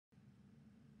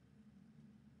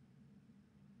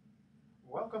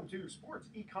welcome to Sports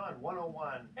Econ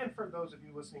 101. And for those of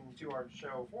you listening to our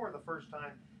show for the first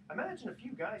time, imagine a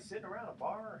few guys sitting around a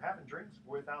bar having drinks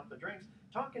without the drinks,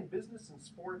 talking business and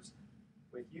sports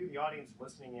with you, the audience,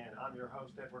 listening in. I'm your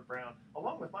host, Edward Brown,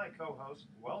 along with my co-host,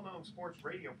 well-known sports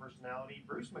radio personality,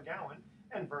 Bruce McGowan,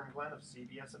 and Vern Glenn of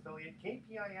CBS affiliate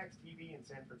KPIX TV in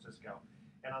San Francisco.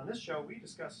 And on this show, we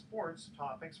discuss sports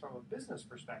topics from a business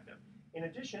perspective. In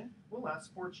addition, we'll ask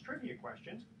sports trivia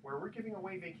questions where we're giving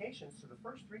away vacations to the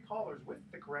first three callers with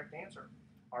the correct answer.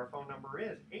 Our phone number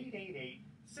is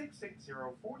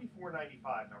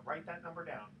 888-660-4495. Now write that number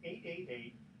down,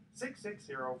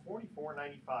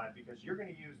 888-660-4495, because you're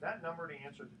going to use that number to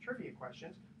answer the trivia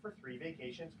questions for 3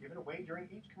 vacations given away during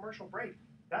each commercial break.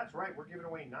 That's right, we're giving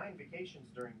away 9 vacations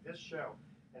during this show.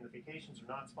 And the vacations are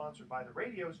not sponsored by the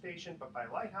radio station, but by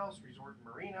Lighthouse Resort and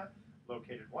Marina,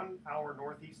 located 1 hour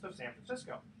northeast of San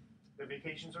Francisco. The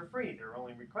vacations are free. Their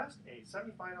only request, a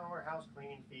 $75 house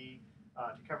cleaning fee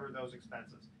to cover those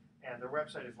expenses. And their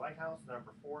website is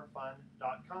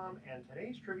lighthouse4fun.com. And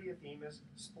today's trivia theme is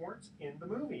sports in the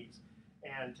movies.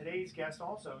 And today's guest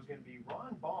also is going to be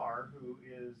Ron Barr, who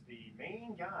is the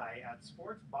main guy at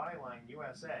Sports Byline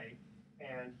USA.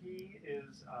 And he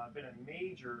has been a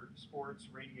major sports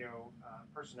radio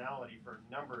personality for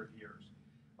a number of years.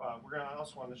 We're going to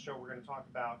also on the show, we're going to talk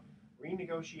about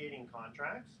renegotiating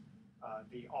contracts,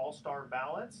 the all-star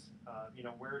ballots,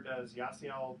 where does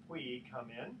Yasiel Puig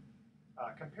come in,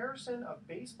 comparison of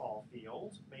baseball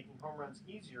fields, making home runs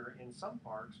easier in some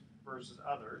parks versus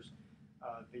others,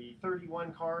 the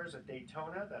 31 cars at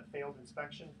Daytona that failed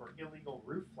inspection for illegal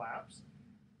roof flaps,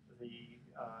 the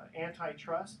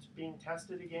antitrust being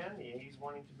tested again, the A's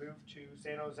wanting to move to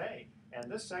San Jose. And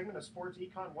this segment of Sports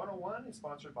Econ 101 is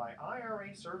sponsored by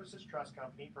IRA Services Trust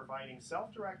Company, providing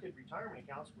self-directed retirement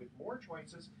accounts with more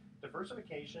choices,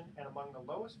 diversification, and among the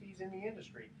lowest fees in the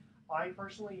industry. I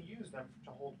personally use them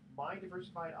to hold my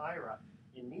diversified IRA.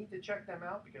 You need to check them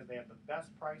out because they have the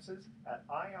best prices at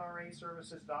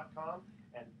iraservices.com.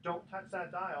 And don't touch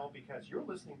that dial because you're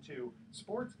listening to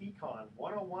Sports Econ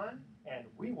 101, and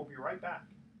we will be right back.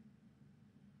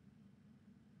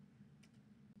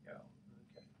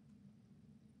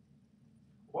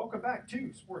 Welcome back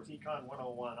to Sports Econ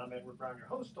 101. I'm Edward Brown, your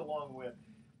host, along with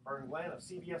Vern Glenn of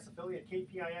CBS affiliate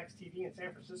KPIX TV in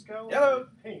San Francisco. Hello.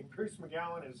 Hey, Bruce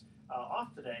McGowan is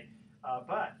off today,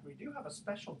 but we do have a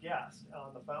special guest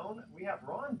on the phone. We have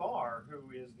Ron Barr,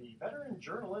 who is the veteran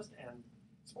journalist and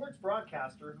sports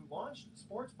broadcaster who launched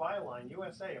Sports Byline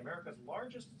USA, America's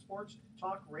largest sports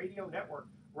talk radio network.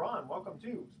 Ron, welcome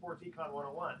to Sports Econ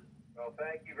 101. Well,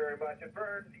 thank you very much. And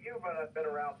Vern, you've been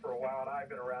around for a while, and I've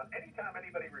been around. Anytime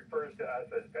anybody refers to us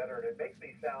as veteran, it makes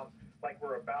me sound like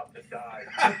we're about to die.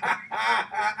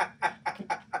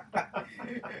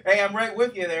 Hey, I'm right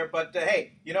with you there, but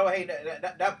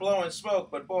not blowing smoke,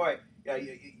 but boy,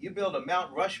 you build a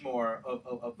Mount Rushmore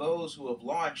of those who have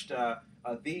launched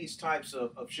these types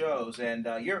of shows, and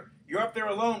you're up there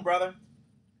alone, brother.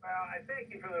 Well, I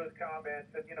thank you for those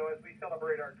comments. And, as we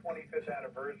celebrate our 25th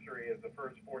anniversary as the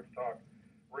first sports talk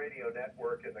radio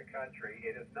network in the country,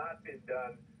 it has not been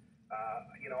done.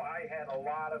 I had a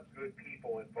lot of good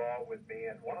people involved with me.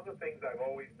 And one of the things I've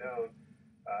always known,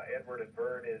 Edward and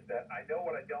Vern, is that I know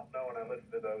what I don't know, and I listen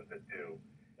to those that do.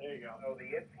 There you go. So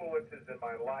the influences in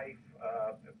my life,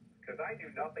 because I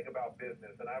knew nothing about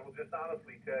business, and I will just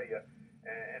honestly tell you,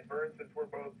 and Vern, since we're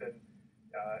both in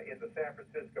the San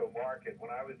Francisco market,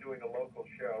 when I was doing a local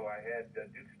show, I had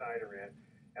Duke Snider in,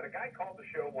 and a guy called the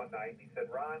show one night, and he said,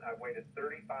 Ron, I've waited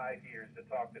 35 years to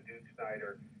talk to Duke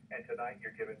Snider, and tonight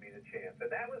you're giving me the chance.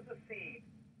 And that was the seed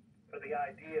for the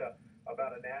idea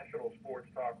about a national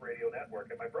sports talk radio network.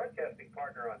 And my broadcasting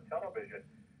partner on television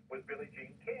was Billie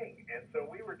Jean King. And so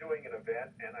we were doing an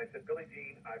event, and I said, Billie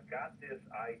Jean, I've got this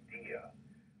idea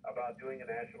about doing a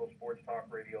national sports talk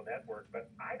radio network,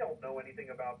 but I don't know anything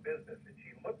about business. And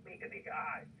she looked me in the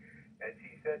eye, and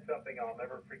she said something I'll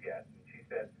never forget. And she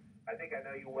said, I think I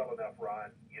know you well enough,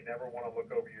 Ron. You never want to look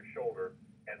over your shoulder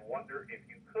and wonder if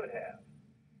you could have.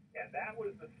 And that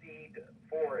was the seed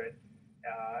for it.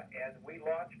 And we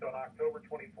launched on October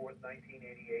 24th,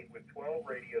 1988, with 12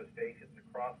 radio stations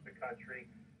across the country.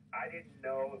 I didn't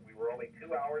know, we were only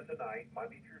 2 hours a night,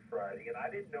 Monday through Friday, and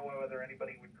I didn't know whether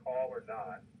anybody would call or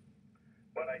not.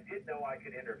 But I did know I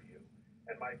could interview.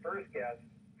 And my first guest,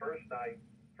 first night,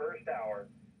 first hour,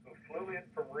 who flew in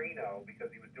from Reno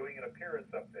because he was doing an appearance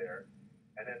up there,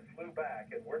 and then flew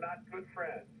back, and we're not good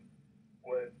friends,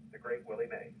 was the great Willie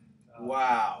Mays.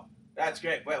 Wow, that's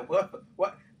great. Well,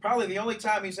 what? Probably the only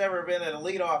time he's ever been in a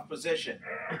leadoff position.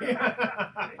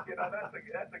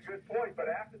 That's a good point. But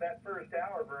after that first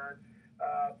hour, Vern,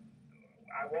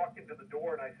 I walked into the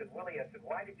door and I said, Willie, I said,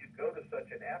 why did you go to such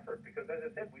an effort? Because as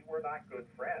I said, we were not good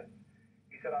friends.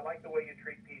 He said, I like the way you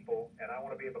treat people, and I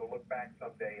want to be able to look back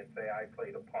someday and say I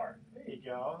played a part. There you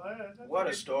go. What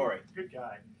a story. Good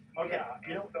guy. Okay.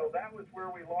 Yeah, and so that was where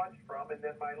we launched from. And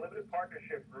then my limited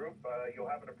partnership group,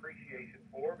 you'll have an appreciation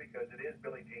for, because it is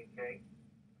Billie Jean King.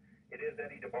 It is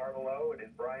Eddie DeBartolo. It is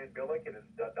Brian Billick. It is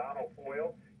Donald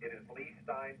Foyle. It is Lee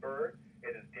Steinberg.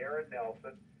 It is Darren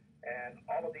Nelson. And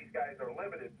all of these guys are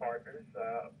limited partners,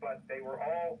 but they were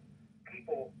all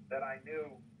people that I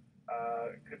knew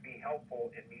could be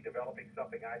helpful in me developing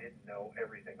something I didn't know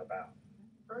everything about.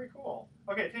 Very cool.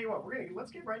 Okay, tell you what,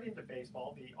 let's get right into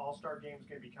baseball. The All-Star Game is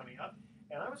going to be coming up,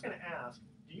 and I was going to ask,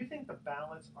 do you think the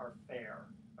ballots are fair?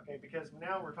 Okay, because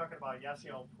now we're talking about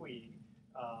Yasiel Puig.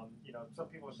 Some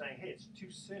people are saying, hey, it's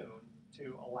too soon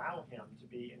to allow him to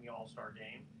be in the All-Star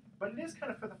Game, but it is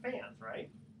kind of for the fans, right?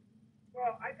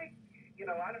 Well, I think,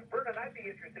 Vernon, I'd be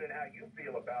interested in how you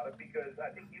feel about it, because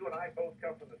I think you and I both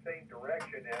come from the same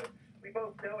direction, as we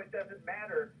both know it doesn't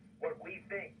matter what we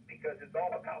think, because it's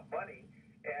all about money,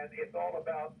 and it's all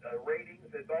about ratings,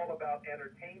 it's all about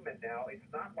entertainment now. It's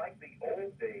not like the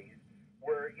old days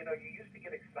where, you used to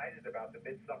get excited about the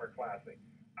Midsummer Classic.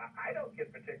 I don't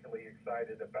get particularly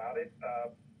excited about it,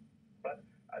 but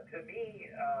to me,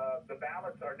 the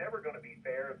ballots are never going to be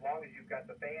fair as long as you've got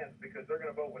the fans, because they're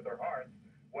going to vote with their hearts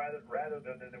rather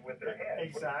than with their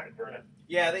heads. Exactly.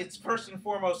 Yeah, it's first and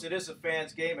foremost, it is a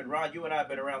fans' game. And Ron, you and I have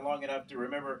been around long enough to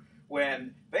remember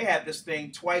when they had this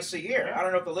thing twice a year. Yeah. I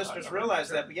don't know if the listeners realize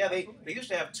that, but yeah, they used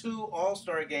to have 2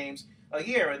 All-Star games a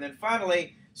year. And then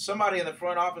finally, somebody in the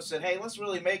front office said, hey, let's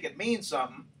really make it mean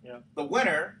something. Yeah. The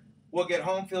winner will get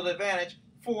home field advantage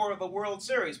for the World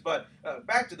Series. But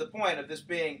back to the point of this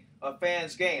being a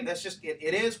fans' game, that's just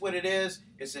it is what it is.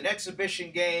 It's an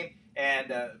exhibition game,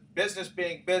 and business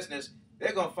being business,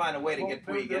 they're going to find a way to get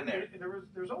Puig in there.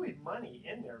 There's always money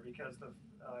in there, because the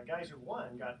guys who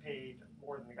won got paid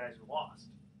more than the guys who lost.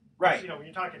 Right. So, when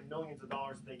you're talking millions of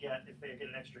dollars that they get, if they get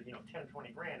an extra, 10 or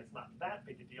 20 grand, it's not that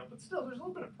big a deal. But still, there's a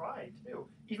little bit of pride, too.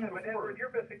 Even But before.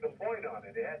 you're missing the point on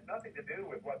it. It has nothing to do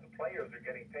with what the players are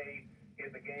getting paid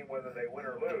in the game, whether they win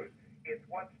or lose. It's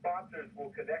what sponsors will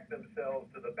connect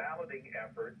themselves to the balloting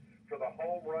effort for the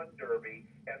home run derby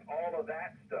and all of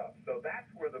that stuff. So that's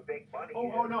where the big money is.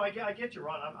 Oh, no, I get you,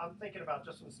 Ron. I'm thinking about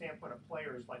just from the standpoint of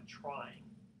players, like, trying,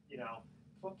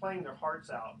 playing their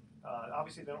hearts out.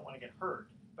 Obviously, they don't want to get hurt,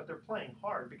 but they're playing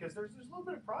hard because there's a little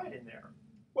bit of pride in there.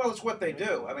 Well, it's what they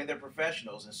do. I mean, they're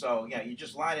professionals, and so you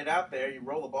just line it out there, you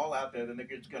roll the ball out there, then they're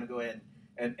just going to go ahead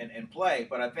and play.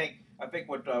 But I think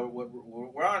what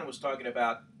Ron was talking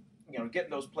about,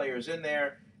 getting those players in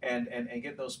there and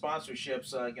getting those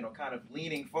sponsorships, kind of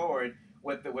leaning forward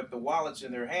with the wallets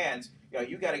in their hands.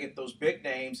 You got to get those big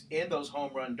names in those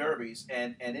home run derbies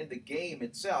and in the game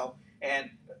itself.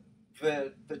 And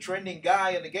the trending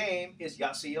guy in the game is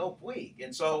Yasiel Puig,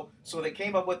 and so they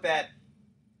came up with that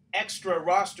extra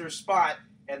roster spot,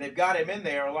 and they've got him in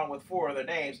there along with 4 other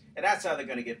names, and that's how they're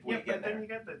going to get Puig in there. But then you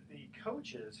got the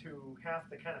coaches who have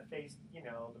to kind of face,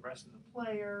 the rest of the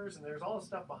players, and there's all the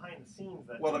stuff behind the scenes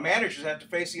that. Well, the managers have to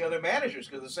face the other managers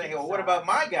because they're saying, well, what about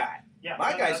my guy? Yeah,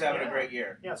 my guy's having a great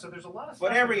year. Yeah, so there's a lot of stuff.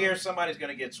 But every year somebody's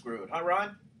going to get screwed, huh,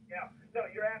 Ron? Yeah, no,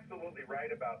 you're absolutely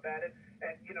right about that. And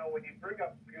when you bring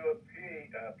up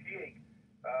Puig,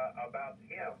 about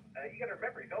him, you got to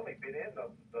remember he's only been in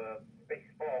the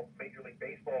baseball, Major League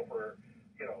Baseball for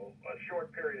a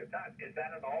short period of time. Is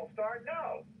that an all-star?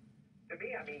 No. To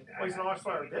me, I mean, well, he's an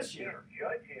all-star this year.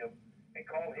 Judge him and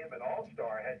call him an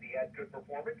all-star. Has he had good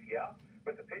performance? Yeah,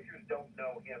 but the pitchers don't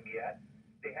know him yet.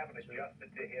 They haven't adjusted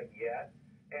to him yet.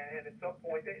 And at some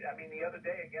point, the other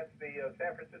day against the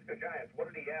San Francisco Giants, what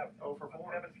did he have? 0 for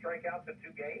 4. 7 strikeouts in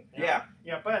 2 games? Yeah.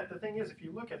 Yeah, but the thing is, if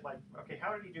you look at,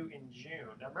 how did he do in June?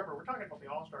 Now, remember, we're talking about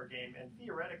the All-Star Game, and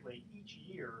theoretically, each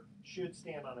year should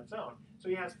stand on its own. So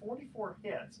he has 44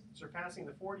 hits, surpassing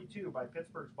the 42 by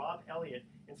Pittsburgh's Bob Elliott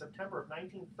in September of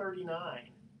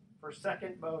 1939 for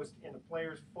second most in the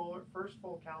player's first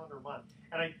full calendar month.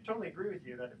 And I totally agree with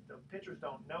you that if the pitchers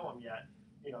don't know him yet,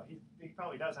 he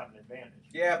probably does have an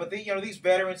advantage. Yeah, but these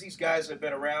veterans, these guys have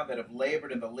been around that have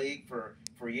labored in the league for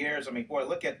years. I mean, boy,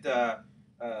 look at fella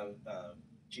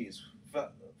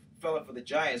for the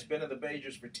Giants, been in the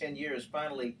majors for 10 years,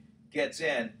 finally gets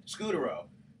in. Scudero,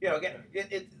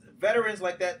 veterans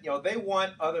like that, they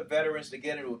want other veterans to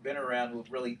get in who have been around, who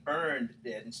have really earned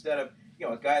it, instead of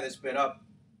a guy that's been up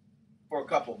for a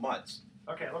couple months.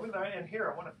 Okay, and here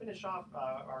I want to finish off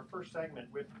our first segment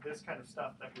with this kind of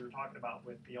stuff that we were talking about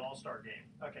with the All-Star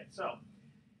Game. Okay, so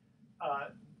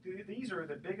these are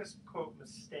the biggest, quote,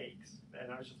 mistakes,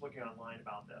 and I was just looking online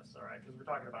about this, all right, because we're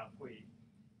talking about Puig.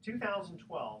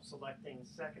 2012, selecting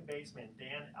second baseman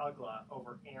Dan Uggla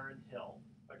over Aaron Hill.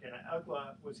 Okay, now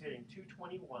Uggla was hitting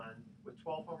 221 with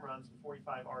 12 home runs and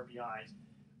 45 RBIs,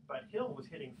 but Hill was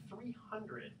hitting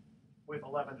 300 with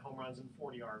 11 home runs and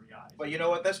 40 RBIs. But you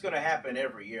know what? That's going to happen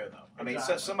every year, though. I mean,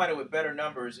 somebody with better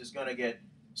numbers is going to get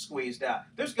squeezed out.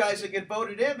 There's guys that get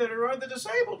voted in that are on the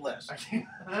disabled list. I mean,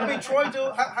 how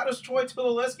does Troy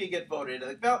Tulowitzki get voted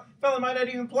in? The fella might not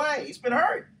even play. He's been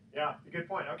hurt. Yeah, good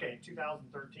point. Okay,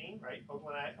 2013, right?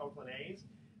 Oakland A's,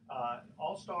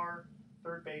 All-Star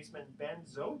third baseman Ben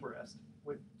Zobrist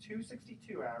with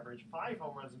 262 average, 5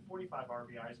 home runs and 45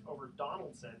 RBIs over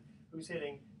Donaldson, who's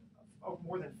hitting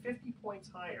more than 50 points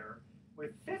higher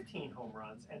with 15 home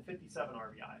runs and 57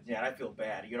 RBIs. Yeah, and I feel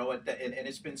bad. You know what? And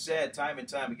it's been said time and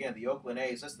time again, the Oakland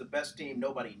A's, that's the best team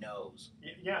nobody knows.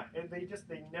 Yeah, and they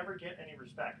never get any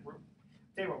respect.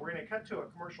 Tell you what, we're going to cut to a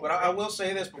commercial. But I will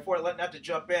say this before, not to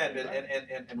jump in,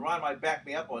 and Ron might back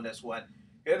me up on this one.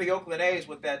 Here are the Oakland A's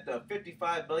with that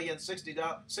 $55 million,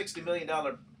 $60 million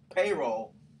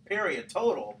payroll, period,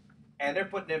 total, and they're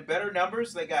putting in better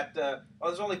numbers. They got,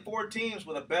 there's only 4 teams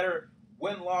with a better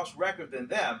win-loss record than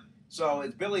them. So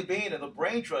it's Billy Bean and the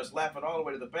Brain Trust laughing all the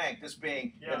way to the bank, this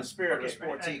being in the spirit of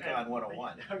Sports Econ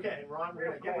 101. Okay, and Ron, we're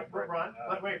going to get Ron.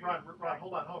 Ron,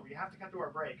 hold on. We have to come to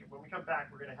our break. When we come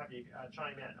back, we're going to have you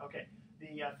chime in. Okay,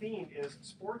 the theme is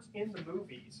sports in the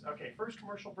movies. Okay, first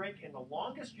commercial break in The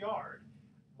Longest Yard.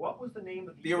 What was the name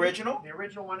of the original? The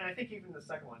original one, and I think even the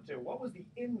second one too. What was the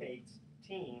inmates'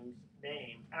 team's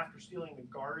name after stealing the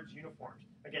guards' uniforms?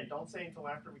 Again, don't say until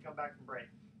after we come back from break.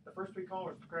 The first 3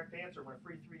 callers with the correct answer win a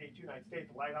free 3-day 2-night stay at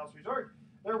the Lighthouse Resort.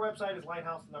 Their website is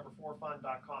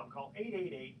lighthouse4fun.com. Call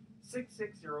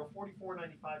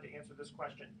 888-660-4495 to answer this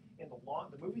question. In the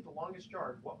movie The Longest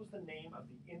Yard, what was the name of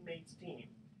the inmates' team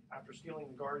after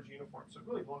stealing the guards' uniforms? So it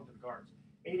really belonged to the guards.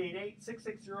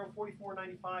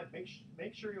 888-660-4495.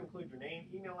 Make sure you include your name,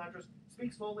 email address,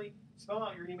 speak slowly, spell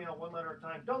out your email one letter at a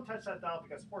time. Don't touch that dial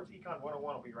because Sports Econ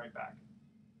 101 will be right back.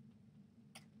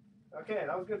 Okay,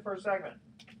 that was good first segment.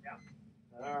 Yeah.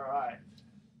 All right.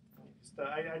 Just,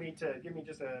 I need to give me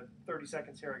just 30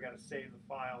 seconds here. I got to save the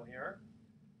file here.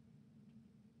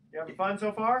 You having fun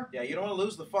so far? Yeah, you don't want to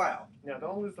lose the file. Yeah,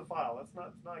 don't lose the file. It's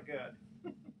not good.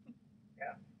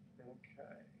 Yeah.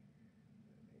 Okay.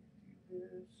 Let me do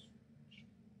this.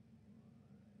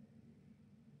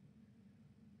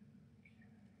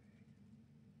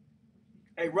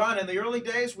 Hey, Ron, in the early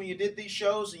days when you did these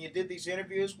shows and you did these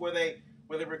interviews, were they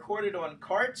recorded on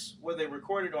carts? Were they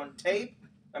recorded on tape?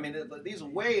 I mean, these are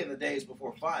way in the days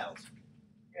before files.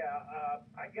 Yeah,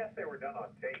 I guess they were done on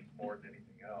tape more than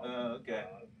anything else. Okay.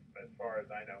 As far as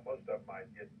I know, most of them I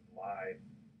did live.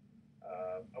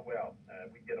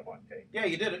 We did them on tape. Yeah,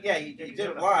 you did it. Yeah, you did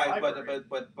it live, but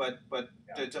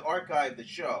to archive the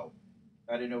show,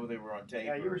 I didn't know they were on tape.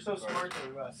 Yeah, you were so smart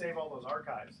to save all those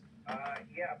archives.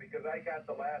 Yeah, because I got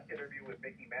the last interview with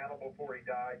Mickey Mantle before he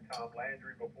died, Tom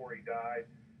Landry before he died.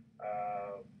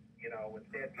 When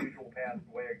Stan Musial passed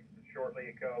away shortly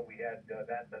ago, we had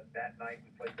that night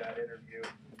we played that interview.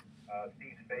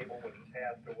 Steve Sable when he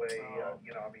passed away.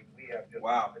 We have just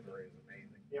library is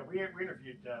amazing. Yeah, we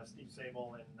interviewed Steve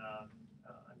Sable on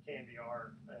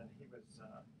KNBR, and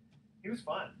he was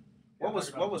fun. What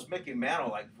was Mickey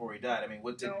Mantle like before he died? I mean,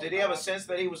 did he have a sense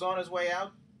that he was on his way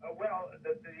out?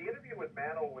 The interview with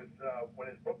Mantle was when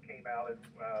his book came out. It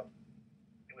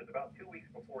was about 2 weeks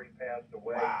before he passed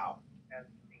away. Wow. And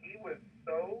he was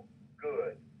so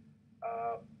good.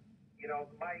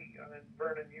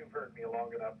 Vernon, you've heard me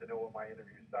long enough to know what my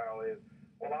interview style is.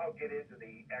 Well, I'll get into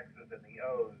the X's and the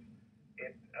O's.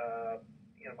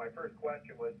 My first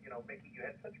question was, Mickey, you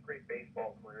had such a great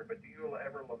baseball career, but do you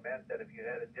ever lament that if you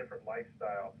had a different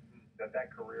lifestyle,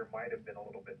 that career might have been a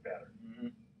little bit better? Mm-hmm.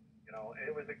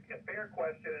 It was a fair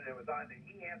question, and it was on. And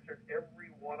he answered every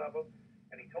one of them,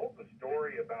 and he told the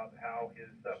story about how when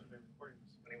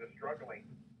he was struggling,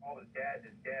 his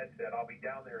dad said, "I'll be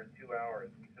down there in 2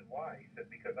 hours." He said, "Why?" He said,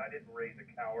 "Because I didn't raise a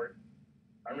coward,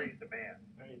 I raised a man."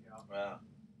 There you go. Wow.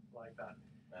 Like that.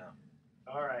 Wow.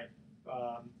 All right.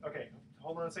 Okay.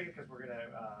 Hold on a second because we're going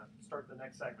to start the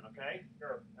next segment, okay?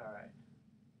 Sure. All right.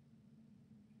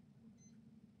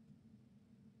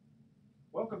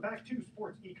 Welcome back to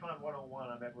Sports Econ 101.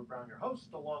 I'm Edward Brown, your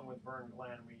host, along with Vern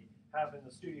Glenn. We have in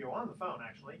the studio on the phone,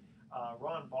 actually,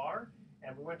 Ron Barr.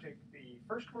 And we went to the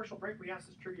first commercial break. We asked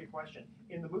this trivia question.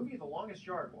 In the movie The Longest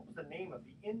Yard, what was the name of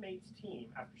the inmates'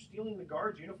 team after stealing the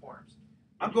guards' uniforms?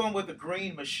 I'm going with the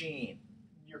Green Machine.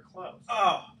 You're close.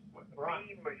 Oh.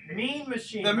 Mean Machine. Mean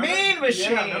Machine. The remember? Mean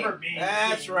Machine. Yeah, remember Mean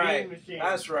That's Machine. right. Mean Machine.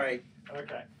 That's right.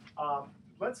 Okay. I'm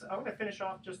going to finish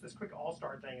off just this quick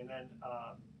All-Star thing, and then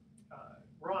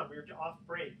Ron, we were off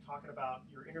break talking about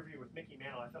your interview with Mickey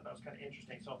Mantle. I thought that was kind of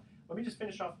interesting. So let me just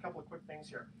finish off a couple of quick things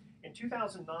here. In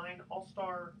 2009,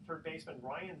 All-Star third baseman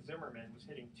Ryan Zimmerman was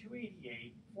hitting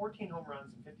 .288, 14 home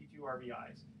runs, and 52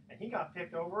 RBIs, and he got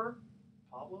picked over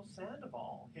Pablo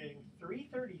Sandoval, hitting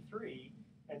 .333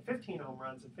 and 15 home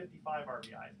runs and 55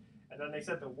 RBIs. And then they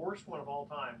said the worst one of all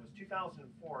time was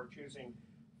 2004, choosing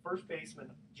first baseman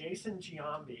Jason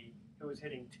Giambi, who was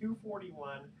hitting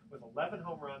 .241 with 11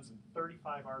 home runs and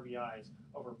 35 RBIs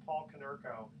over Paul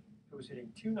Konerko, who was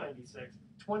hitting .296,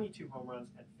 22 home runs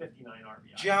and 59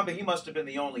 RBIs. Giambi, he must have been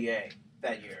the only A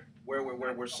that year,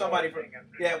 where somebody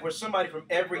from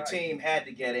every team had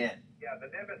to get in. Yeah,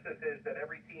 the nemesis is that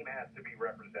every team has to be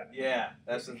represented. Yeah,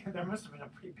 there must have been a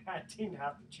pretty bad team to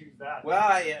have to choose that.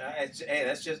 Well, yeah,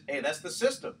 that's the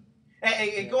system.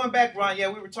 Hey, going back, Ron. Yeah,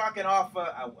 we were talking off.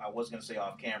 I was going to say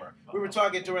off camera. We were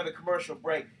talking during the commercial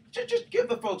break. Just give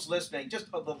the folks listening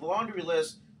just the laundry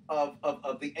list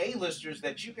of the A-listers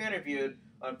that you interviewed.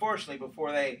 Unfortunately,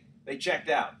 before they checked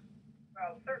out.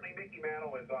 Well, certainly Mickey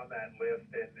Mantle is on that list,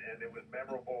 and it was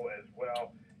memorable as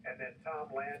well. And then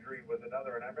Tom Landry was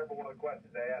another. And I remember one of the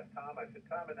questions I asked Tom. I said,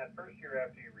 Tom, in that first year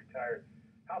after you retired,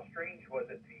 how strange was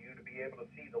it to you to be able to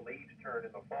see the leaves turn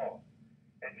in the fall?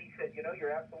 And he said,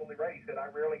 you're absolutely right. He said, I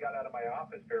rarely got out of my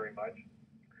office very much,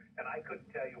 and I couldn't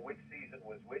tell you which season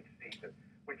was which season,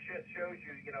 which just shows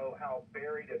you, how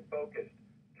varied and focused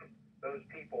those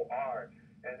people are.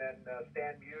 And then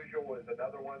Stan Musial was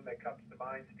another one that comes to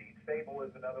mind. Steve Sable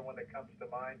is another one that comes to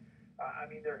mind. I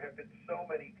mean, there have been so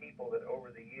many people that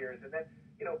over the years, and then,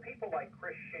 people like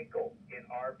Chris Schinkel in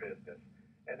our business.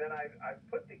 And then I've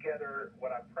put together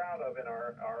what I'm proud of in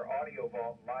our audio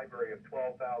vault library of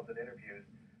 12,000 interviews.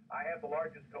 I have the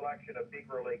largest collection of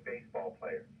Negro League baseball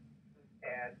players.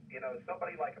 And,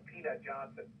 somebody like a Peanut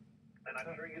Johnson, and I'm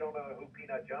sure you don't know who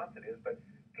Peanut Johnson is, but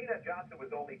Peanut Johnson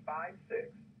was only 5'6",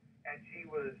 and she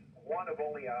was one of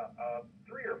only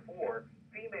 3 or 4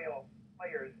 female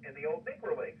players in the old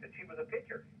Negro Leagues, and she was a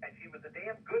pitcher, and she was a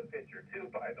damn good pitcher too,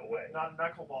 by the way. Not a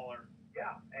knuckleballer.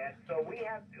 Yeah, and so we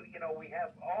have we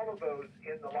have all of those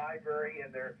in the library, and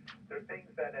they're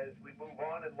things that as we move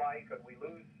on in life and we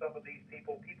lose some of these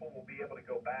people will be able to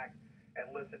go back and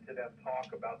listen to them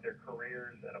talk about their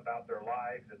careers and about their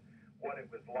lives and what it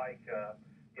was like,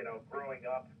 growing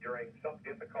up during some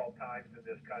difficult times in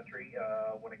this country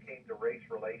when it came to race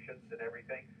relations and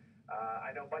everything.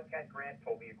 I know Mudcat Grant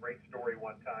told me a great story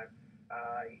one time.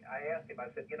 I asked him, I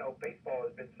said, baseball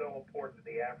has been so important to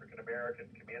the African-American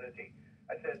community.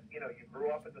 I said, you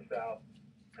grew up in the South,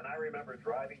 and I remember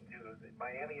driving to the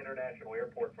Miami International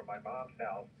Airport from my mom's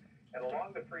house, and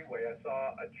along the freeway I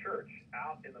saw a church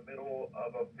out in the middle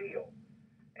of a field.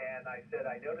 And I said,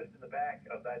 I noticed in the back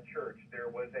of that church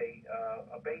there was a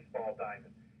baseball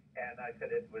diamond. And I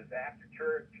said, it was after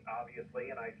church, obviously,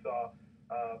 and I saw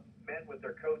men with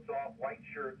their coats off, white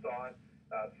shirts on,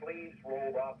 sleeves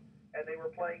rolled up, and they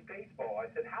were playing baseball. I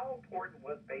said, how important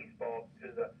was baseball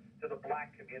to the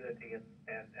black community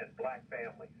and black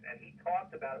families? And he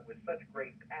talked about it with such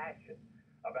great passion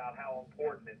about how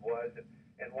important it was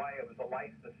and why it was a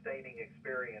life-sustaining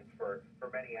experience for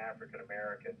many African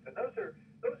Americans. And those are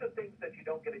things that you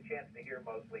don't get a chance to hear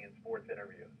mostly in sports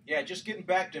interviews. Yeah, just getting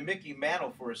back to Mickey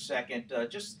Mantle for a second.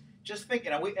 Just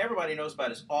thinking, everybody knows about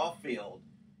his off-field.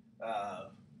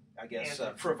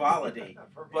 Frivolity.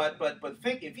 but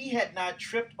think if he had not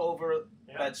tripped over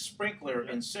that sprinkler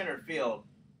in center field,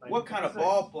 what kind of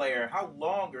ball player? How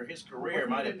longer his career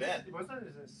might have been? Wasn't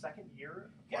it his second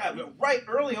year? Yeah, right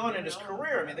early on in his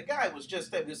career. I mean, the guy was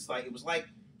just it was like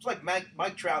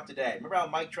Mike Trout today. Remember how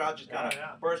Mike Trout just kind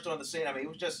of burst on the scene? I mean, it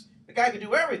was just the guy could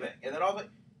do everything, and then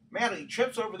he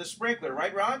trips over the sprinkler,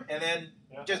 right, Ron? And then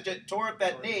just tore up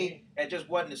that knee and just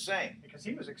wasn't the same. Because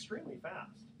he was extremely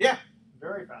fast. Yeah.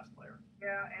 Very fast player.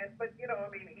 Yeah, but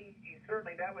he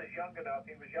certainly, that was young enough.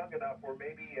 He was young enough where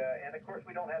maybe, and of course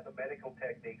we don't have the medical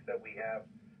techniques that we have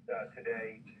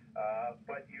today.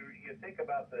 But you think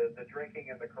about the drinking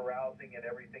and the carousing and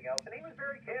everything else, and he was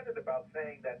very candid about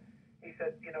saying that. He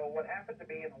said, what happened to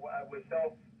me was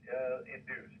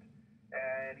self-induced.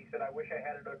 And he said, I wish I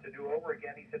had it to do over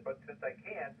again. He said, but since I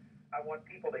can, I want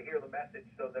people to hear the message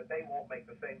so that they won't make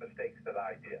the same mistakes that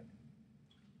I did.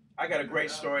 I got a great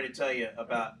story to tell you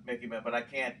about Mickey Mantle, but I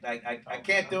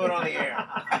can't do it on the air.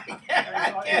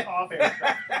 It's off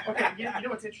air. Okay, you know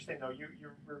what's interesting though? You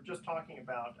were just talking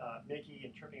about Mickey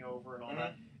and tripping over and all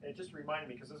that, and it just reminded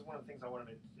me because this is one of the things I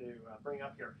wanted to bring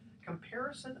up here.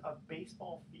 Comparison of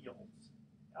baseball fields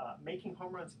making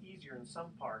home runs easier in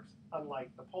some parks,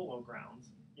 unlike the Polo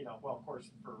Grounds. Well, of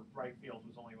course, for right field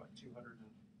was only,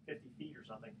 250 feet or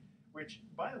something. Which,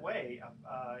 by the way,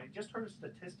 I just heard a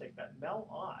statistic that Mel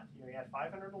Ott, he had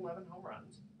 511 home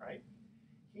runs, right?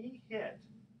 He hit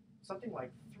something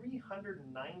like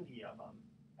 390 of them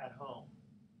at home,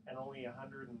 and only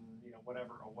 100 and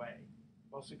whatever away,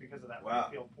 mostly because of that right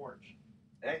field porch.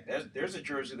 Hey, there's a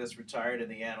jersey that's retired in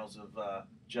the annals of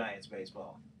Giants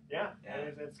baseball. Yeah.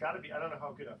 It's got to be. I don't know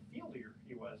how good a fielder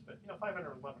he was, but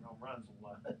 511 home runs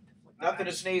will. Nothing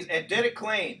to sneeze, and did it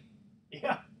clean.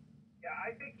 Yeah. Yeah,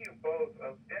 I think you both.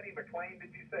 Denny McClain,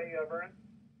 did you say, Vern?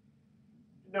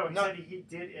 No, he said he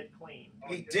did it clean.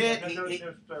 He did.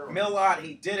 Millot,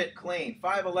 he did it clean.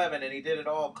 5'11", and he did it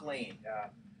all clean. Yeah.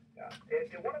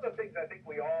 And one of the things I think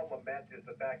we all lament is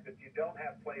the fact that you don't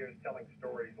have players telling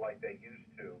stories like they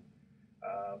used to.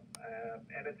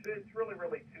 And it's really,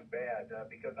 really too bad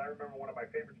because I remember one of my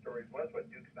favorite stories was what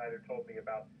Duke Snyder told me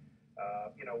about,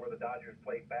 where the Dodgers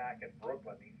played back in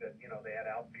Brooklyn. He said, they had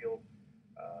outfield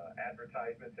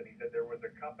advertisements, and he said there was a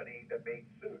company that made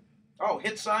suits. Oh,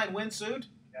 hit sign, win suit?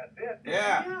 That's it.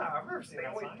 Yeah. Yeah, I've never seen that. They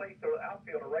always placed the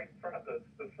outfielder right in front of the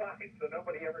sign, so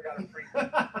nobody ever got a free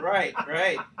Right.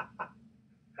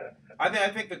 I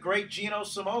think the great Gino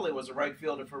Simoli was a right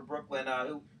fielder for Brooklyn,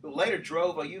 who later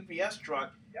drove a UPS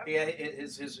truck. Yep.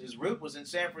 His route was in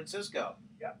San Francisco.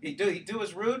 Yep. He'd do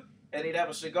his route, and he'd have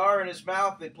a cigar in his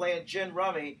mouth. They'd play in gin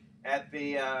rummy at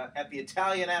the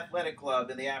Italian Athletic Club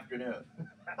in the afternoon.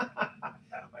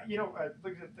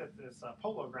 Look at this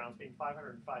Polo Grounds being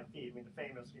 505 feet. I mean, the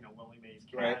famous, Willie Mays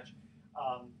catch. Right.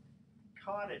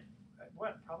 Caught it,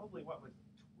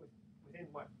 within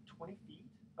 20 feet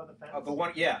of the fence? Of the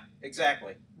one, yeah,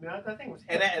 exactly. I mean, that thing was.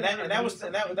 And that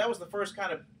was the first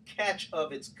kind of catch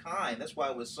of its kind. That's why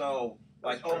it was so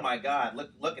like, oh my God,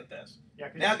 look at this. Yeah,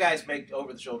 now guys make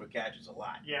over-the-shoulder catches a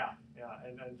lot. Yeah,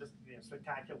 and just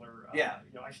spectacular.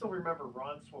 I still remember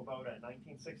Ron Swoboda in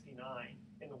 1969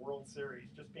 in the World Series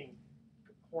just being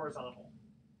horizontal.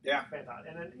 Yeah. Fantastic.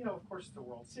 And then of course the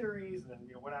World Series, and then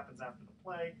what happens after the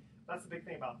play. That's the big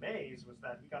thing about Mays was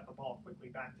that he got the ball quickly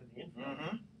back to the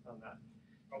infield on that.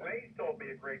 Well, Mays told me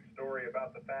a great story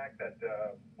about the fact that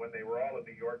when they were all in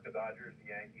New York, the Dodgers, the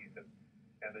Yankees,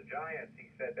 and the Giants, he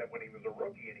said that when he was a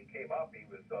rookie and he came up, he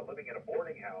was living in a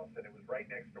boarding house, and it was right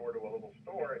next door to a little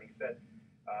store, and he said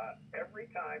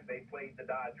every time they played the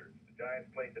Dodgers, the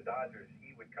Giants played the Dodgers,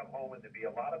 he would come home and there'd be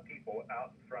a lot of people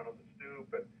out in front of the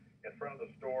stoop and in front of the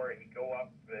store, and he'd go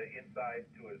up inside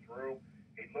to his room,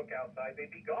 he'd look outside, they'd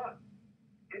be gone.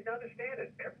 Didn't understand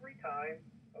it. Every time,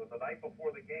 the night before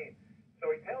the game.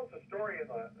 So he tells the story in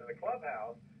the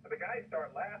clubhouse, and the guys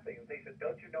start laughing, and they said,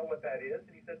 don't you know what that is?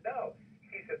 And he said, no.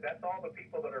 He said, that's all the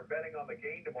people that are betting on the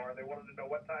game tomorrow, and they wanted to know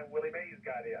what time Willie Mays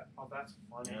got in. Oh, that's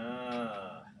funny.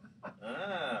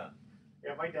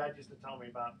 Yeah, my dad used to tell me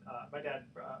about, my dad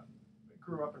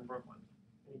grew up in Brooklyn,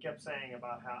 and he kept saying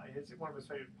about how one of his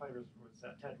favorite players was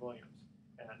Ted Williams.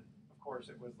 And, of course,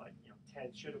 it was like,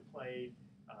 Ted should have played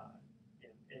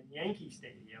in Yankee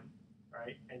Stadium,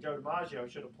 right? And Joe DiMaggio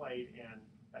should have played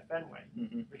at Fenway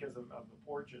because of the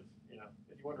porches.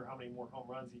 If you wonder how many more home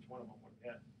runs each one of them would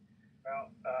have hit.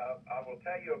 Well, I will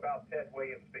tell you about Ted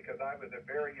Williams because I was a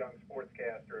very young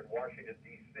sportscaster in Washington,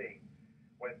 D.C.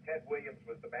 when Ted Williams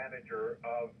was the manager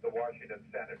of the Washington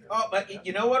Senators. Oh, but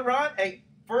you know what, Ron? Hey,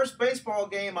 first baseball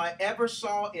game I ever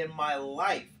saw in my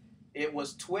life, it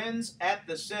was Twins at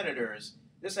the Senators.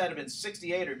 This had to have been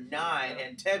 68 or 9,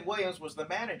 and Ted Williams was the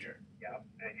manager. Yep,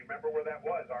 and you remember where that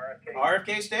was, RFK?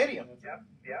 RFK Stadium.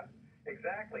 Yep,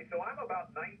 exactly. So I'm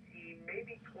about 19,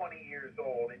 maybe 20 years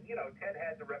old, and, Ted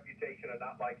had the reputation of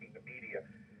not liking the media.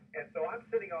 And so I'm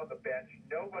sitting on the bench.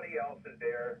 Nobody else is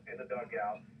there in the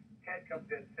dugout. Ted comes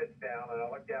in, sits down, and I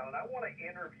look down, and I want to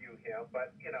interview him,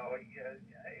 but, it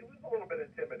was a little bit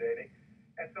intimidating.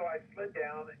 And so I slid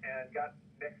down and got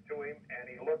next to him, and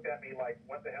he looked at me like,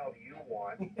 what the hell do you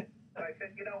want? And I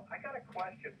said, I got a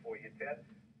question for you, Ted.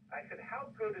 I said, how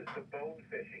good is the bone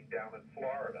fishing down in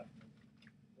Florida?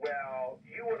 Well,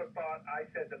 you would have thought I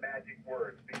said the magic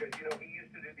words because, he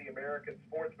used to do the American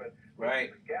Sportsman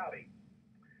Right. with Gowdy.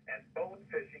 And bone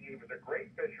fishing, he was a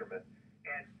great fisherman.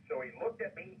 And so he looked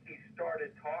at me, he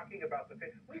started talking about the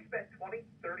fish. We spent 20,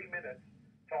 30 minutes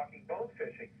talking bone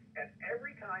fishing. And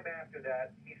every time after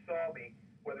that, he saw me,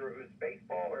 whether it was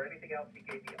baseball or anything else, he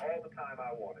gave me all the time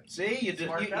I wanted. See,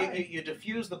 you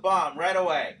diffused the bomb right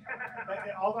away.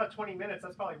 All that 20 minutes,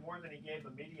 that's probably more than he gave the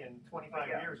media in 25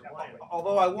 years of playing.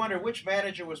 Although I wonder which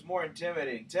manager was more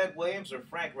intimidating, Ted Williams or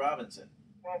Frank Robinson?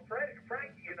 Well, Frank,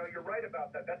 you're right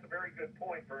about that. That's a very good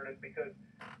point, Vernon, because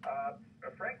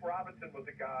Frank Robinson was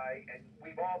a guy, and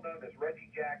we've all known this. Reggie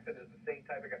Jackson is the same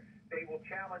type of guy. They will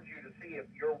challenge you to see if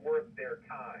you're worth their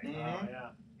time. Mm-hmm. Oh,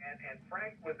 yeah. And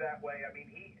Frank was that way. I mean,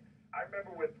 I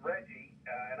remember with Reggie,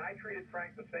 and I treated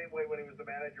Frank the same way when he was the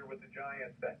manager with the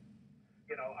Giants. That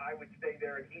I would stay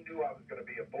there, and he knew I was going to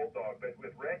be a bulldog. But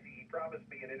with Reggie, he promised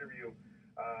me an interview.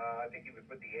 I think he was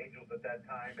with the Angels at that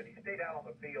time, and he stayed out on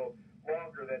the field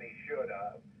longer than he should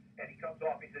have. And he comes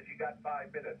off, he says, "You got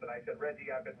 5 minutes." And I said,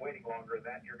 "Reggie, I've been waiting longer than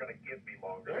that. You're going to give me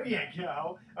longer." There you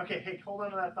go. Okay, hey, hold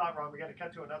on to that thought, Ron. We got to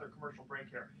cut to another commercial break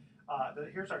here.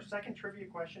 Here's our second trivia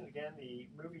question. Again, the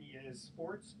movie is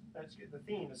sports. The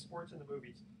theme is sports in the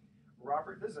movies.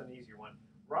 This is an easier one.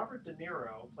 Robert De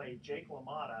Niro played Jake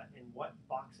LaMotta in what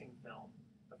boxing film?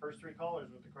 The first 3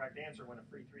 callers with the correct answer win a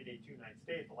free 3-day, 2-night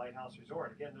stay at the Lighthouse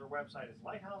Resort. Again, their website is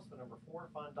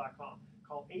lighthouse4fun.com.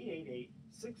 Call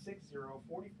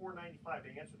 888-660-4495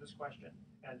 to answer this question.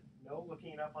 And no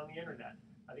looking it up on the internet.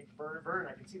 I think Vern,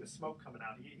 I can see the smoke coming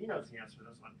out. He knows the answer to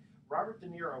this one. Robert De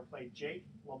Niro played Jake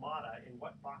LaMotta in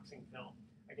what boxing film?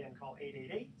 Again, call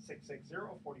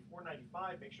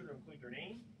 888-660-4495. Make sure to include your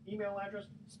name, email address,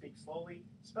 speak slowly,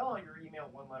 spell out your email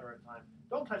one letter at a time.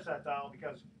 Don't touch that dial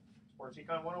because Sports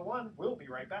Econ 101 will be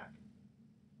right back.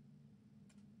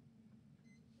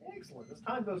 Excellent. This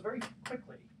time goes very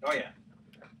quickly. Oh, yeah.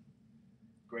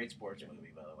 Great sports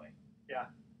movie, by the way. Yeah.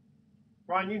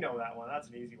 Ron, you know that one. That's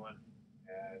an easy one.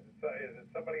 Is it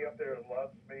somebody up there who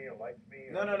loves me or likes me?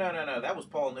 No. That was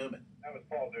Paul Newman. That was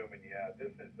Paul Newman, yeah.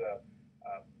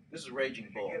 This is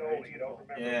Raging Bull. You get older, you don't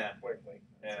remember it quickly.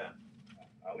 Yeah.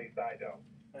 At least I don't.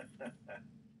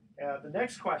 The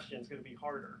next question is going to be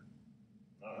harder.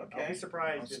 Oh, okay. I'll be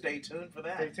surprised. Stay tuned for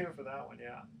that. Stay tuned for that one,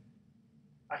 yeah.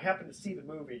 I happened to see the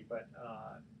movie, but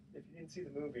if you didn't see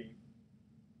the movie...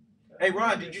 Hey,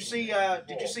 Ron, did you see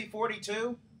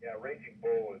 42? Yeah, Raging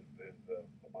Bull is the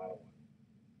model one.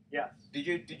 Yes. Did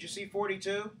you see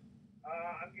 42?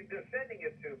 They're sending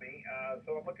it to me,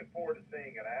 so I'm looking forward to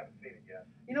seeing it. I haven't seen it yet.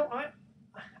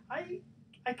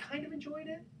 I kind of enjoyed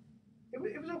it. It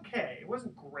was okay. It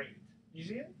wasn't great. Did you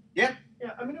see it? Yeah.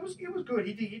 Yeah. I mean, it was good.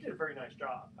 He did a very nice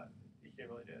job. He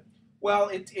really did. Well,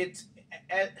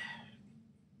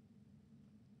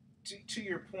 to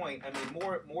your point. I mean,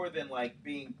 more than like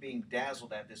being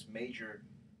dazzled at this major,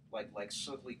 like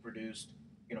slickly produced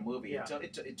movie. Yeah.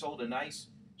 It told a nice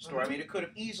story. I mean, it could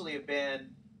have easily have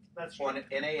been on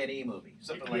an A&E movie,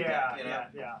 something like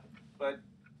that. Yeah. But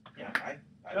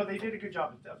no, they did a good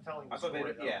job of telling the story.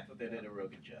 I thought they did a real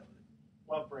good job with it.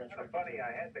 Love Branch. Kind of funny.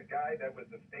 I had the guy that was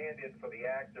the stand-in for the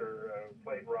actor who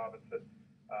played Robinson,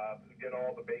 who did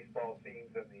all the baseball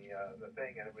scenes and the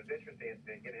thing, and it was interesting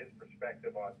to get his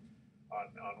perspective on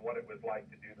what it was like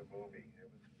to do the movie. It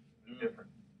was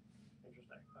different.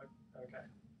 Interesting. Okay.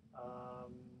 Got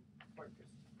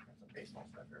some baseball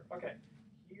stuff here. Okay.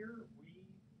 Here we go.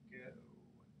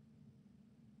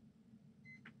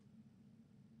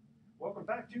 Welcome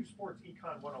back to Sports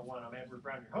Econ 101. I'm Edward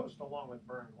Brown, your host, along with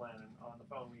Vern Glenn. And on the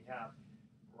phone, we have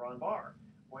Ron Barr.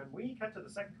 When we cut to the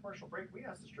second commercial break, we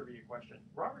asked this trivia question.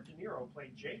 Robert De Niro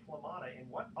played Jake LaMotta in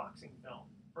what boxing film?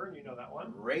 Vern, you know that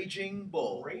one. Raging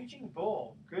Bull. Raging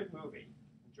Bull. Good movie.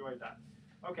 Enjoyed that.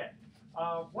 Okay.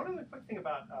 One other quick thing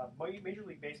about Major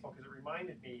League Baseball, because it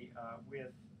reminded me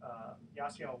with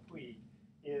Yasiel Puig,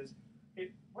 is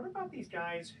what about these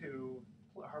guys who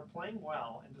are playing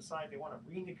well and decide they want to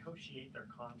renegotiate their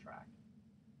contract?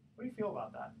 What do you feel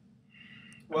about that?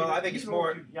 Well, I think it's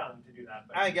more too young to do that.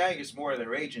 But I think it's more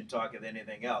their agent talking than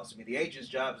anything else. I mean, the agent's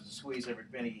job is to squeeze every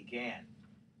penny he can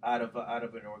out of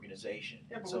an organization.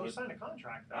 Yeah, but so when you sign a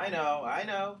contract, though, I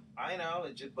know.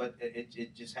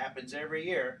 It just happens every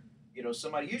year.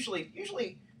 Somebody usually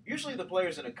the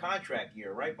player's in a contract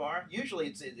year, right, Barr? Usually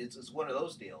it's one of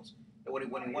those deals when he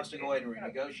wants to go ahead and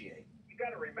renegotiate. You got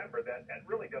to remember that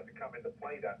really doesn't come into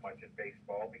play that much in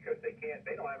baseball because they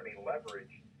don't have any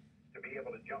leverage to be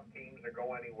able to jump teams or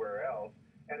go anywhere else,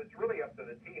 and it's really up to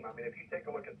the team. I mean, if you take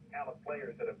a look at the talent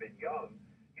players that have been young,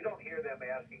 you don't hear them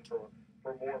asking for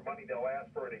more money. They'll ask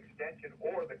for an extension,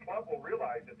 or the club will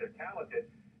realize that they're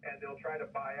talented and they'll try to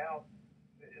buy out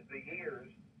the years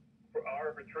for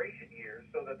arbitration years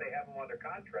so that they have them under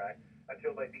contract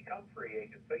until they become free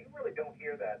agents. So you really don't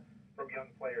hear that from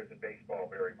young players in baseball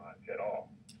very much at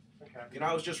all. Okay.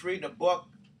 I was just reading a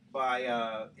book by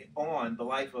on the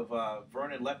life of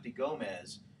Vernon Lefty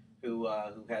Gomez, who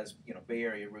has Bay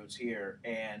Area roots here,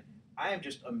 and I am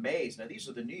just amazed. Now these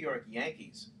are the New York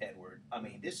Yankees, Edward. I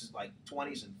mean, this is like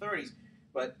 20s and 30s,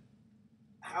 but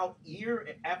how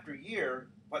year after year,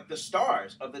 like the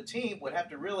stars of the team would have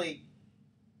to really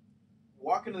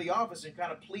walk into the office and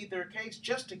kind of plead their case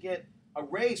just to get a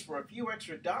raise for a few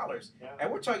extra dollars. Yeah.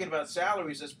 And we're talking about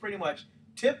salaries that's pretty much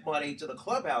tip money to the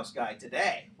clubhouse guy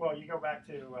today. Well, you go back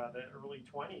to the early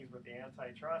 20s with the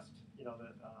antitrust,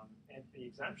 and the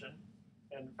exemption.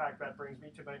 And in fact, that brings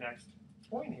me to my next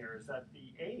point here is that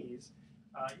the A's,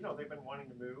 they've been wanting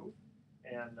to move,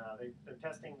 and they're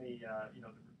testing the, what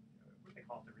do they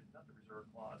call it? Not the reserve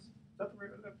clause. Is that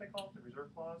what they call it, the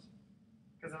reserve clause?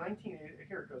 Because here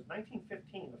it goes,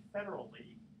 1915, the Federal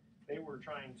League, they were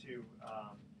trying to,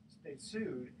 they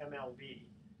sued MLB.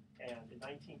 And in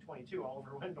 1922,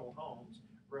 Oliver Wendell Holmes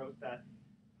wrote that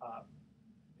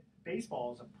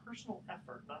baseball is a personal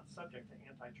effort not subject to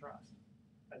antitrust.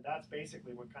 And that's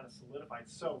basically what kind of solidified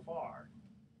so far.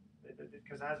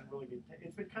 Because it hasn't really been,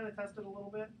 it's been kind of tested a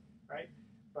little bit, right?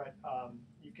 But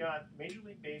you've got Major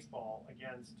League Baseball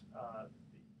against,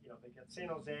 they get San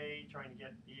Jose trying to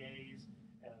get the A's.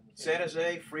 And San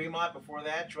Jose, Fremont before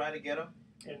that, trying to get them.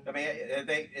 I mean,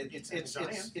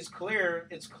 it's clear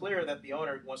that the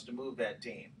owner wants to move that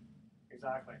team.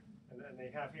 Exactly, and they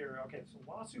have here. Okay, so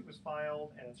lawsuit was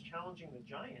filed, and it's challenging the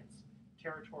Giants'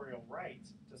 territorial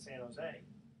rights to San Jose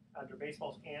under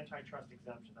baseball's antitrust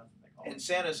exemption. That's what they call it. And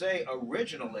San Jose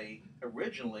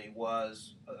originally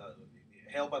was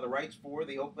held by the rights for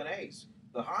the Oakland A's,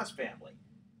 the Haas family,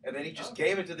 and then he just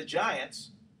gave it to the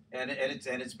Giants, and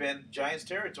it's been Giants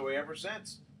territory ever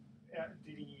since.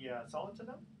 Did he sell it to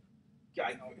them?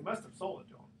 Yeah, he must have sold it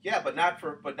to them. Yeah, but not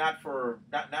for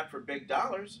big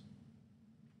dollars.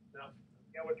 No.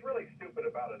 Yeah, what's really stupid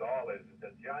about it all is that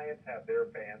the Giants have their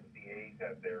fans, the A's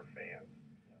have their fans,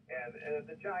 and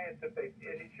the Giants,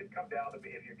 it should come down to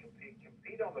if you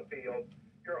compete on the field,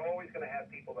 you're always going to have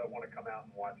people that want to come out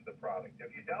and watch the product.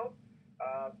 If you don't,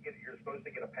 you're supposed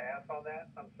to get a pass on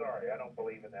that. I'm sorry, I don't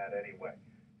believe in that anyway.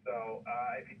 So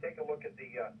if you take a look at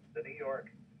the New York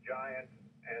Giants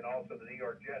and also the New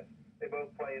York Jets, they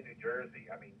both play in New Jersey.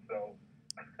 I mean, so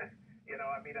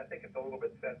I think it's a little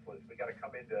bit senseless. We got to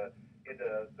come into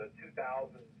the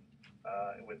 2000s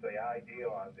with the idea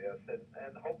on this,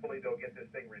 and hopefully they'll get this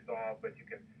thing resolved. But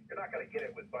you're not going to get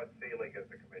it with Bud Selig as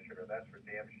the commissioner. That's for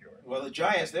damn sure. Well, the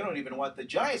Giants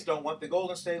don't want the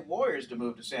Golden State Warriors to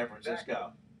move to San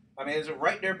Francisco. Exactly. I mean, it's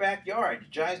right in their backyard.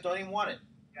 The Giants don't even want it.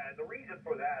 Yeah, and the reason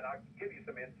for that, I'll give you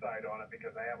some insight on it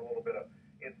because I have a little bit of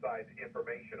inside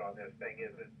information on this thing,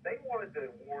 is that they wanted the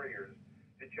Warriors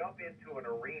to jump into an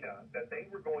arena that they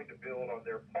were going to build on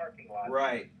their parking lot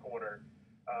corner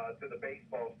to the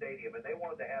baseball stadium, and they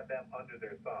wanted to have them under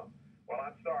their thumb. Well,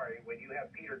 I'm sorry, when you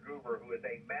have Peter Goober, who is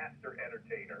a master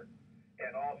entertainer,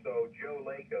 and also Joe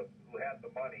Lacob, who has the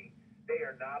money, they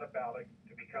are not about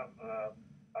to become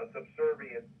a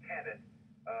subservient tenant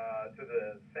to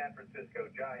the San Francisco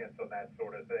Giants on that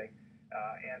sort of thing.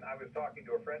 And I was talking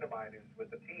to a friend of mine who's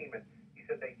with the team, and he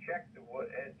said they checked the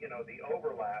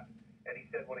overlap, and he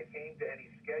said when it came to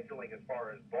any scheduling as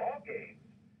far as ball games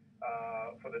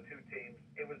for the two teams,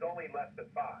 it was only less than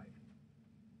 5.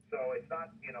 So it's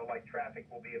not, like traffic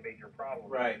will be a major problem.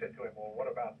 Right. I said to him, well,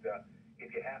 what about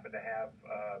if you happen to have,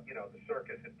 the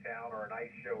circus in town or an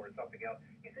ice show or something else?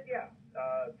 He said, yeah,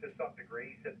 to some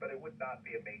degree. He said, but it would not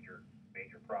be a major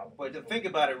problem. But to think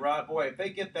about it, Rod, boy, if they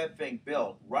get that thing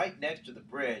built right next to the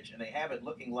bridge and they have it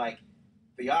looking like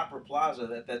the Opera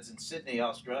Plaza that's in Sydney,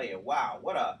 Australia, wow,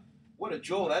 what a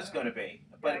jewel that's going to be.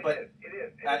 But it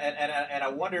is. And I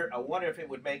wonder if it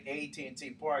would make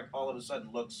AT&T Park all of a sudden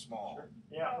look small. Sure.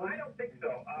 Yeah, I don't think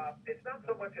so. It's not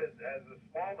so much as the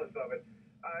smallness of it.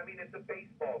 I mean, it's a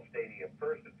baseball stadium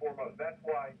first and foremost. That's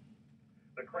why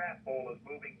the Kraft Bowl is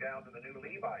moving down to the new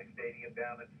Levi Stadium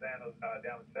down in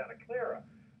Santa Clara.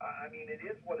 I mean, it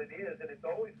is what it is, and it's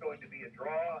always going to be a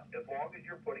draw as long as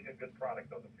you're putting a good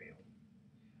product on the field.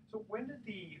 So when did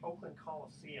the Oakland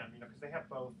Coliseum, because they have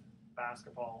both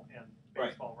basketball and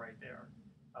baseball right there,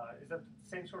 is that the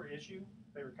same sort of issue?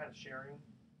 They were kind of sharing,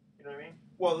 you know what I mean?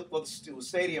 Well, the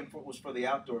stadium was for the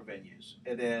outdoor venues,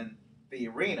 and then the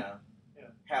arena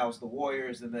housed the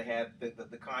Warriors, and they had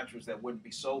the Contras that wouldn't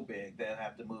be so big, they'll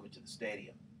have to move it to the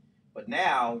stadium. But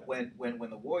now, when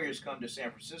the Warriors come to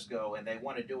San Francisco and they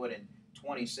want to do it in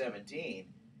 2017,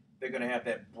 they're going to have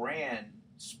that brand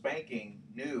spanking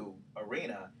new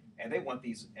arena, and they want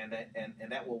these, and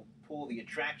that will pull the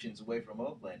attractions away from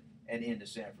Oakland and into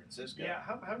San Francisco. Yeah,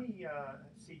 how many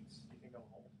seats do you think it'll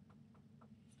hold?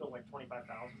 Still like 25,000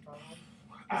 probably.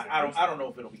 I don't know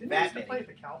if it'll be that many. Play at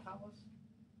the Cal Palace.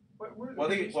 Where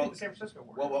the San Francisco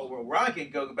Warriors? Well, Ron can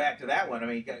go back to that one. I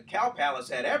mean, Cal Palace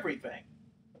had everything.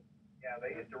 Yeah,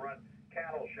 they used to run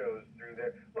cattle shows through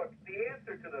there. Look, the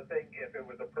answer to the thing, if it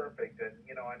was a perfect,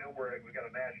 and I know we got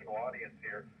a national audience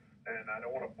here, and I don't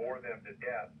want to bore them to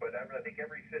death, but I think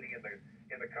every city in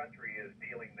the country is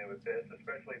dealing with this,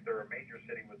 especially if they're a major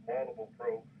city with multiple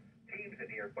pro teams in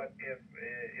here. But if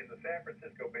in the San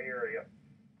Francisco Bay Area,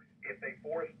 if they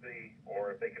or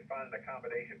if they could find an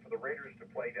accommodation for the Raiders to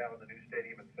play down in the new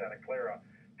stadium in Santa Clara,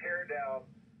 tear down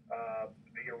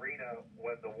the arena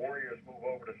when the Warriors move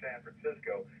over to San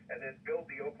Francisco, and then build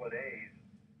the Oakland A's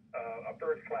a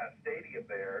first-class stadium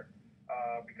there,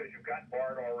 because you've got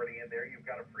Barr already in there, you've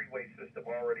got a freeway system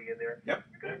already in there. Yep.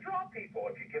 You're going to draw people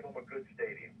if you give them a good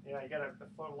stadium. Yeah, you got to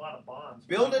float a lot of bonds.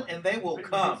 Build it and they will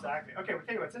come. Exactly. Okay, well,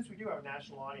 tell you what, since we do have a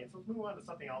national audience, let's move on to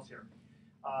something else here.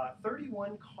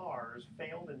 31 cars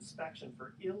failed inspection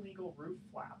for illegal roof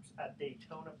flaps at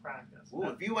Daytona practice. Ooh,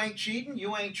 if you ain't cheating,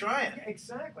 you ain't trying. Yeah,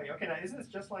 exactly. Okay, now isn't this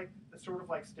just like sort of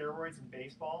like steroids in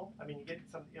baseball? I mean, you get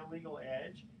some illegal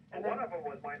edge. And One of them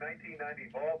was my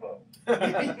 1990 Volvo.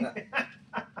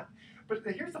 But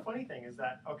here's the funny thing is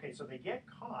that, okay, so they get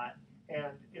caught,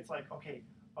 and it's like, okay,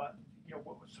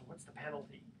 so what's the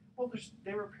penalty? Well,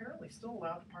 they were apparently still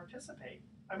allowed to participate.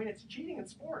 I mean, it's cheating in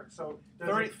sports. So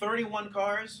 31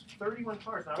 cars. 31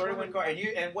 cars. Now, 31 cars.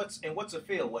 And what's a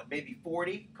field? What, maybe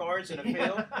 40 cars in a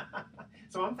field?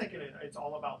 So I'm thinking it's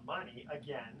all about money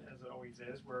again, as it always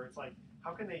is. Where it's like,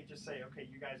 how can they just say, okay,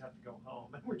 you guys have to go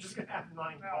home, and we're just going to have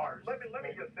 9 cars? Let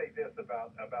me just say this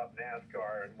about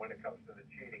NASCAR and when it comes to the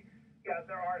cheating. Yeah,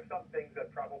 there are some things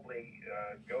that probably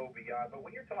go beyond. But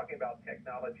when you're talking about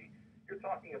technology, you're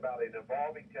talking about an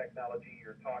evolving technology.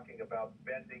 You're talking about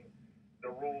bending the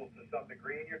rules to some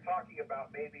degree, and you're talking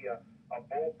about maybe a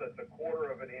bolt that's a quarter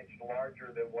of an inch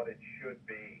larger than what it should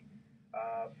be.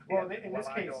 Well, in this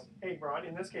case, hey, Ron,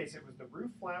 in this case, it was the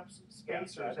roof flaps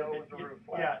spacers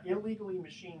illegally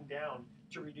machined down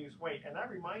to reduce weight. And that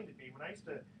reminded me, when I used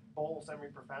to bowl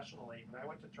semi-professionally, when I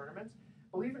went to tournaments,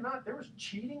 believe it or not, there was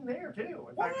cheating there, too.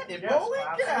 In bowling?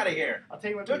 Get out of here. I'll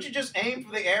tell you what. Don't you just aim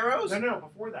for the arrows? No,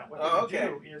 before that. What they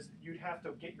would do is you'd have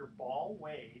to get your ball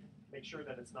weighed, make sure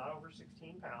that it's not over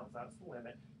 16 pounds. That's the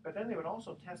limit. But then they would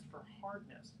also test for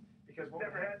hardness. Because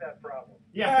never had that problem.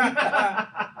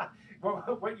 Yeah. Well,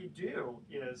 what you do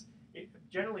is,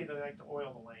 generally they like to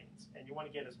oil the lanes, and you want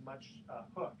to get as much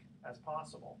hook as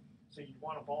possible. So you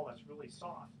want a ball that's really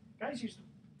soft. Guys used to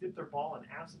dip their ball in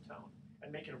acetone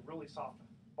and make it a really soft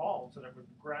ball so that it would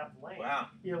grab the lane. Wow.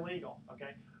 Illegal,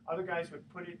 okay? Other guys would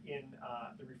put it in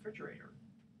the refrigerator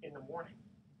in the morning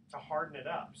to harden it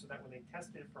up so that when they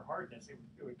tested it for hardness, it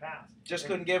would pass. Just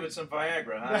couldn't give it some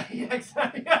Viagra, huh? Yeah,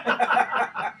 exactly.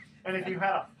 And if you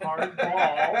had a hard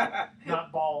ball,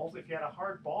 not balls, if you had a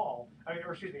hard ball,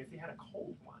 if you had a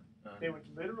cold one, they would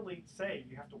literally say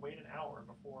you have to wait an hour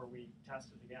before we test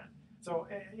it again. So,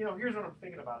 here's what I'm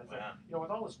thinking about is that, with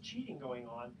all this cheating going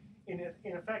on, in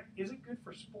effect, is it good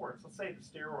for sports? Let's say the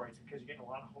steroids, because you're getting a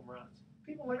lot of home runs.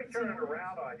 People like to turn it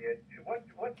around on you.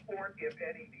 What sport, if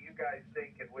any, do you guys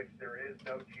think in which there is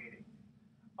no cheating?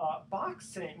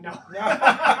 Boxing. No.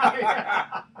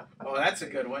 Oh, that's a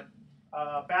good one.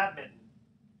 Badminton.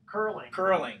 Curling.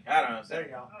 I don't know. There you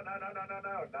go.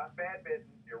 No. Not badminton.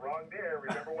 You're wrong there.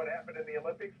 Remember what happened in the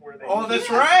Olympics where they... Oh, that's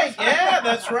right. Yeah,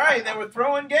 that's right. They were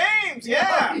throwing games.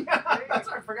 Yeah. That's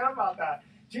right. I forgot about that.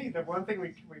 Gee, the one thing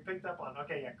we picked up on.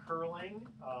 Okay, yeah, curling.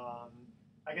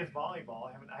 I guess volleyball.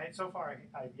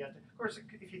 I've yet to. Of course,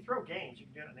 if you throw games, you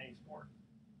can do it in any sport.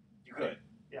 You could.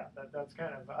 Yeah, that's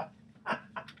kind of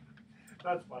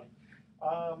that's funny.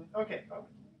 Okay.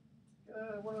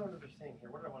 What am I saying here?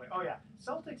 What did I want to? Oh yeah,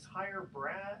 Celtics hire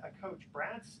coach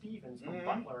Brad Stevens from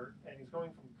Butler, and he's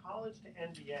going from college to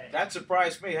NBA. That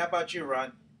surprised me. How about you,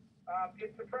 Ron?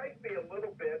 It surprised me a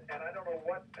little bit, and I don't know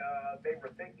what they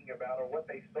were thinking about or what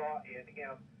they saw in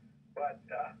him, but.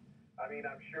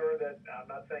 I'm sure that, I'm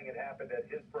not saying it happened at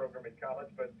his program in college,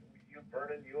 but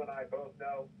Vernon, you and I both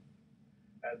know,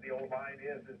 as the old line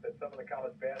is that some of the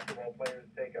college basketball players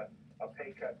take a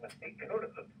pay cut when they go to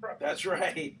the pro. That's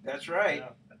right. Yeah.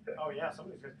 Oh, yeah, some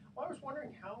of these guys. Well, I was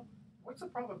wondering what's the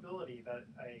probability that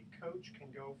a coach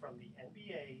can go from the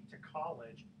NBA to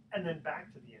college and then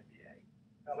back to the NBA?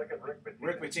 Now look at Rick Pitino.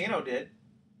 Rick Pitino did.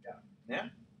 Yeah,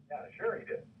 sure he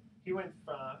did. He went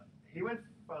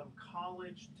from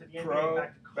college to the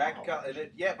NBA back to college.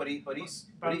 Yeah, but he's. But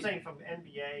I'm saying from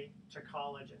NBA to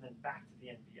college and then back to the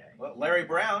NBA. Well, Larry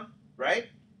Brown, right?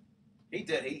 He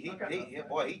did.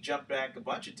 He jumped back a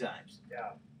bunch of times.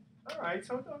 Yeah. All right.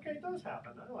 So it does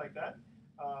happen. I like that.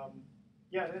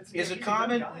 Is it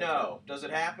common? No. Does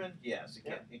it happen? Yes,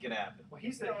 it can happen. Well, he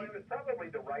was probably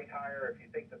the right hire if you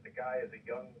think that the guy is a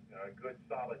young, good,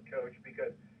 solid coach,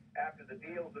 because after the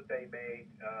deals that they made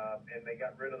and they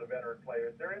got rid of the veteran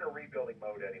players, they're in a rebuilding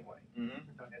mode anyway.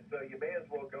 And so you may as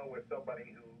well go with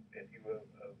somebody who, if you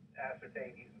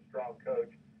ascertain he's a strong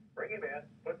coach, bring him in,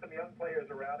 put some young players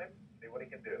around him, see what he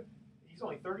can do. He's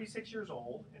only 36 years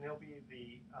old, and he'll be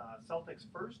the Celtics'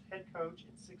 first head coach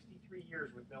in 63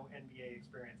 years with no NBA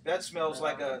experience. That smells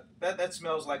like a that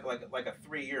smells like a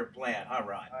 3-year plan, huh,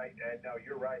 Ron? No,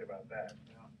 you're right about that.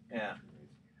 Yeah.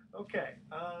 Okay,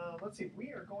 let's see. We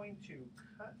are going to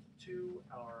cut to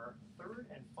our third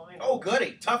and final. Oh,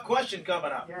 goody! Tough question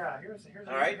coming up. Yeah, here's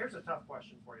a tough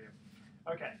question for you.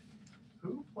 Okay,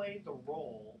 who played the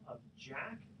role of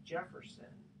Jack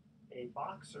Jefferson, a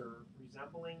boxer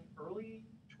resembling early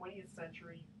 20th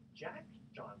century Jack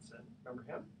Johnson? Remember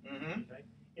him? Mm-hmm. Okay.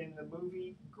 In the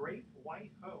movie Great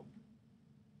White Hope.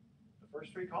 The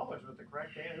first 3 callers with the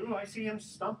correct answer. Ooh, I see him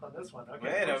stumped on this one. Okay.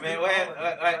 Wait a minute.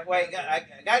 Wait. I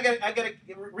gotta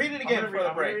read it again for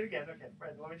the break. Read it again. Okay,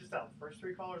 Fred, let me just tell. The first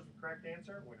 3 callers with the correct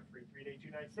answer win a free 3-day,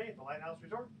 2-night stay at the Lighthouse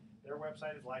Resort. Their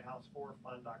website is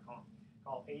lighthouse4fun.com.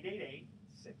 Call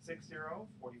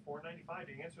 888-660-4495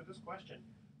 to answer this question.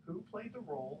 Who played the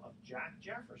role of Jack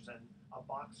Jefferson, a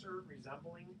boxer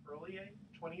resembling early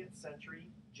 20th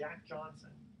century Jack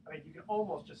Johnson? I mean, you can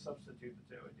almost just substitute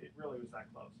the two. It really was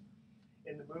that close.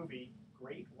 In the movie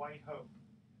Great White Hope,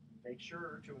 make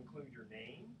sure to include your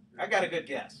name. I got a good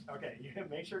guess. Okay, you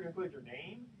make sure to include your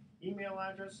name, email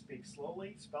address, speak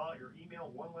slowly, spell out your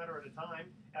email 1 letter at a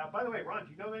time. By the way, Ron,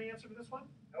 do you know the answer to this one?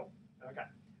 Nope. Okay.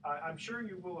 I'm sure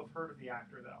you will have heard of the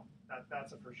actor, though.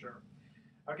 That's a for sure.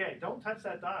 Okay, don't touch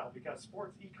that dial because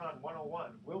Sports Econ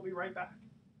 101. We'll be right back.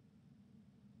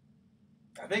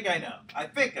 I think I know.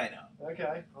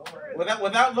 Okay. All right.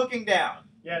 Without looking down.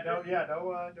 No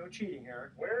cheating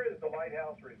here. Where is the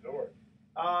Lighthouse Resort?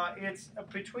 It's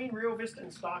between Rio Vista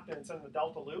and Stockton. It's in the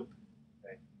Delta Loop.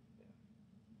 Okay.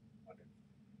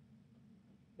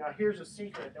 Now, here's a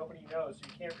secret. Nobody knows, so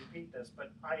you can't repeat this,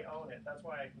 but I own it. That's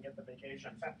why I can get the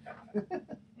vacations. Okay.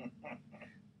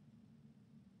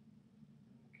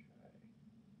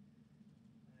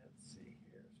 Let's see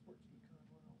here. Sports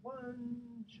Econ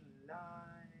 101,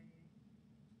 July.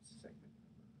 Segment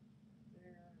number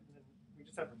there. And then we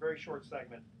just have a very short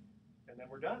segment, and then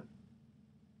we're done.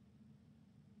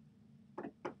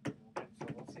 Okay, so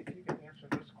let's see if you can answer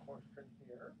this question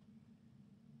here.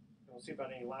 We'll see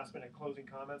about any last-minute closing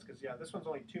comments, because, yeah, this one's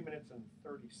only 2 minutes and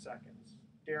 30 seconds.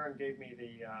 Darren gave me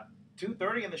the...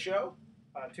 2:30 in the show?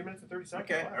 2 minutes and 30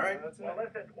 seconds. Okay, all right. That's it. Well,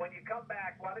 listen, when you come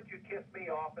back, why don't you kiss me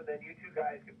off, and then you 2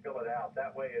 guys can fill it out.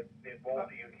 That way, both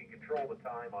of you can control the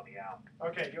time on the out.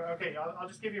 Okay, I'll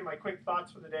just give you my quick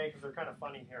thoughts for the day, because they're kind of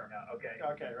funny here. Yeah, okay.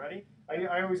 Okay, ready?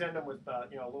 I always end them with,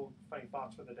 little funny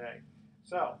thoughts for the day.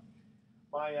 So,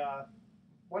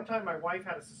 one time my wife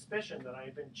had a suspicion that I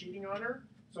had been cheating on her,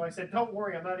 so I said, don't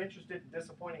worry, I'm not interested in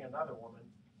disappointing another woman.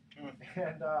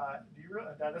 And do you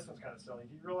realize, now this one's kind of silly,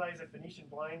 do you realize if Venetian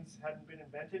blinds hadn't been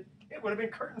invented, it would have been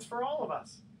curtains for all of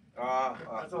us?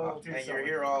 That's a little too and silly. you're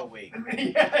here all week.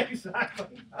 Yeah,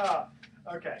 exactly.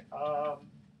 Okay. All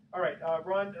right,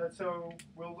 Ron, so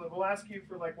we'll ask you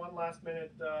for like one last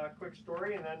minute quick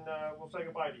story, and then we'll say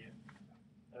goodbye to you.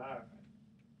 All right.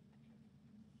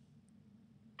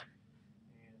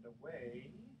 And away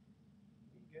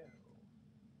we go.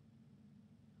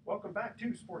 Welcome back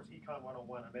to Sports Econ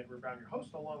 101. I'm Edward Brown, your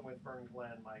host, along with Vern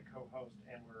Glenn, my co-host,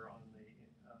 and we're on the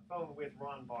phone with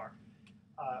Ron Barr.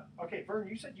 Okay, Vern,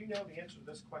 you said you know the answer to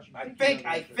this question. I think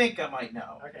I might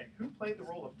know. Okay, who played the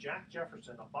role of Jack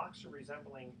Jefferson, a boxer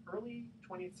resembling early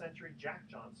 20th century Jack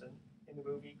Johnson in the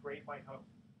movie Great White Hope?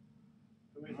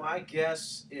 Who is My that?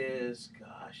 guess is,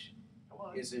 gosh, Come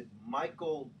on. is it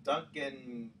Michael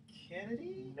Duncan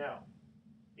Kennedy? No,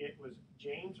 it was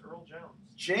James Earl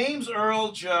Jones. James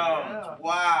Earl Jones. Yeah.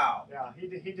 Wow. Yeah, he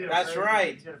did. That's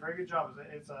right. He did a very good job.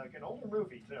 It's an older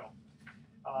movie too.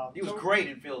 He was great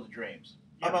in Field of Dreams,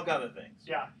 among other things.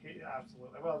 Yeah,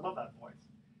 absolutely. Well, I love that voice.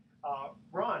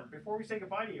 Ron, before we say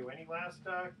goodbye to you, any last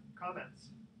comments?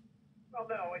 Well,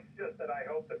 no, it's just that I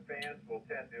hope that fans will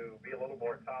tend to be a little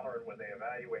more tolerant when they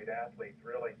evaluate athletes.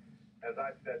 Really, as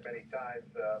I've said many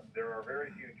times, there are very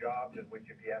few jobs in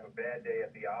which if you have a bad day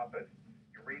at the office,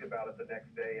 you read about it the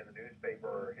next day in the newspaper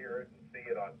or hear it and see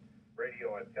it on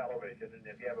radio and television. And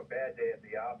if you have a bad day at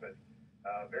the office,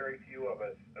 very few of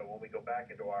us, when we go back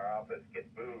into our office, get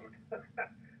booed.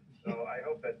 So I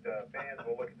hope that fans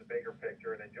will look at the bigger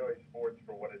picture and enjoy sports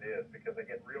for what it is, because I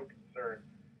get real concerned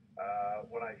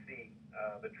when I see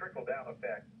the trickle-down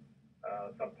effect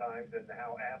sometimes and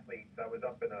how athletes. I was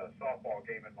up in a softball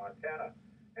game in Montana,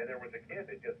 and there was a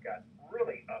kid that just got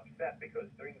really upset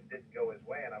because things didn't go his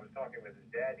way, and I was talking with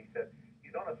his dad, and he said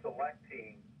he's on a select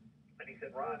team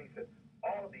Ron, he said,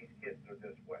 all of these kids are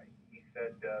this way. He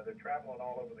said they're traveling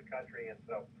all over the country, and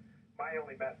so my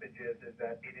only message is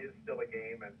that it is still a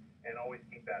game, and always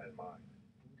keep that in mind.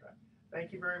 Okay.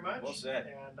 Thank you very much. Well said.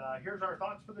 And here's our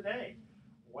thoughts for the day.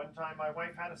 One time my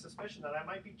wife had a suspicion that I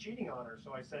might be cheating on her,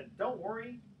 so I said, don't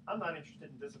worry, I'm not interested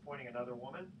in disappointing another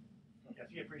woman. Yes,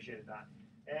 he appreciated that.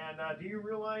 And do you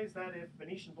realize that if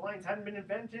Venetian blinds hadn't been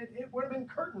invented, it would have been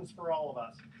curtains for all of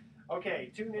us?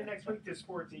 Okay, tune in next week to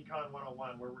Sports Econ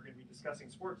 101, where we're going to be discussing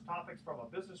sports topics from a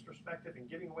business perspective and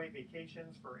giving away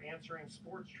vacations for answering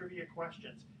sports trivia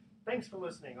questions. Thanks for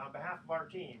listening. On behalf of our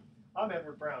team, I'm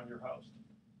Edward Brown, your host.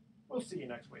 We'll see you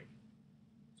next week.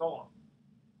 So long.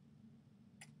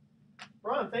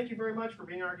 Ron, thank you very much for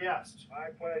being our guest. My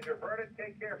pleasure. Vernon,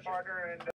 take care, partner, and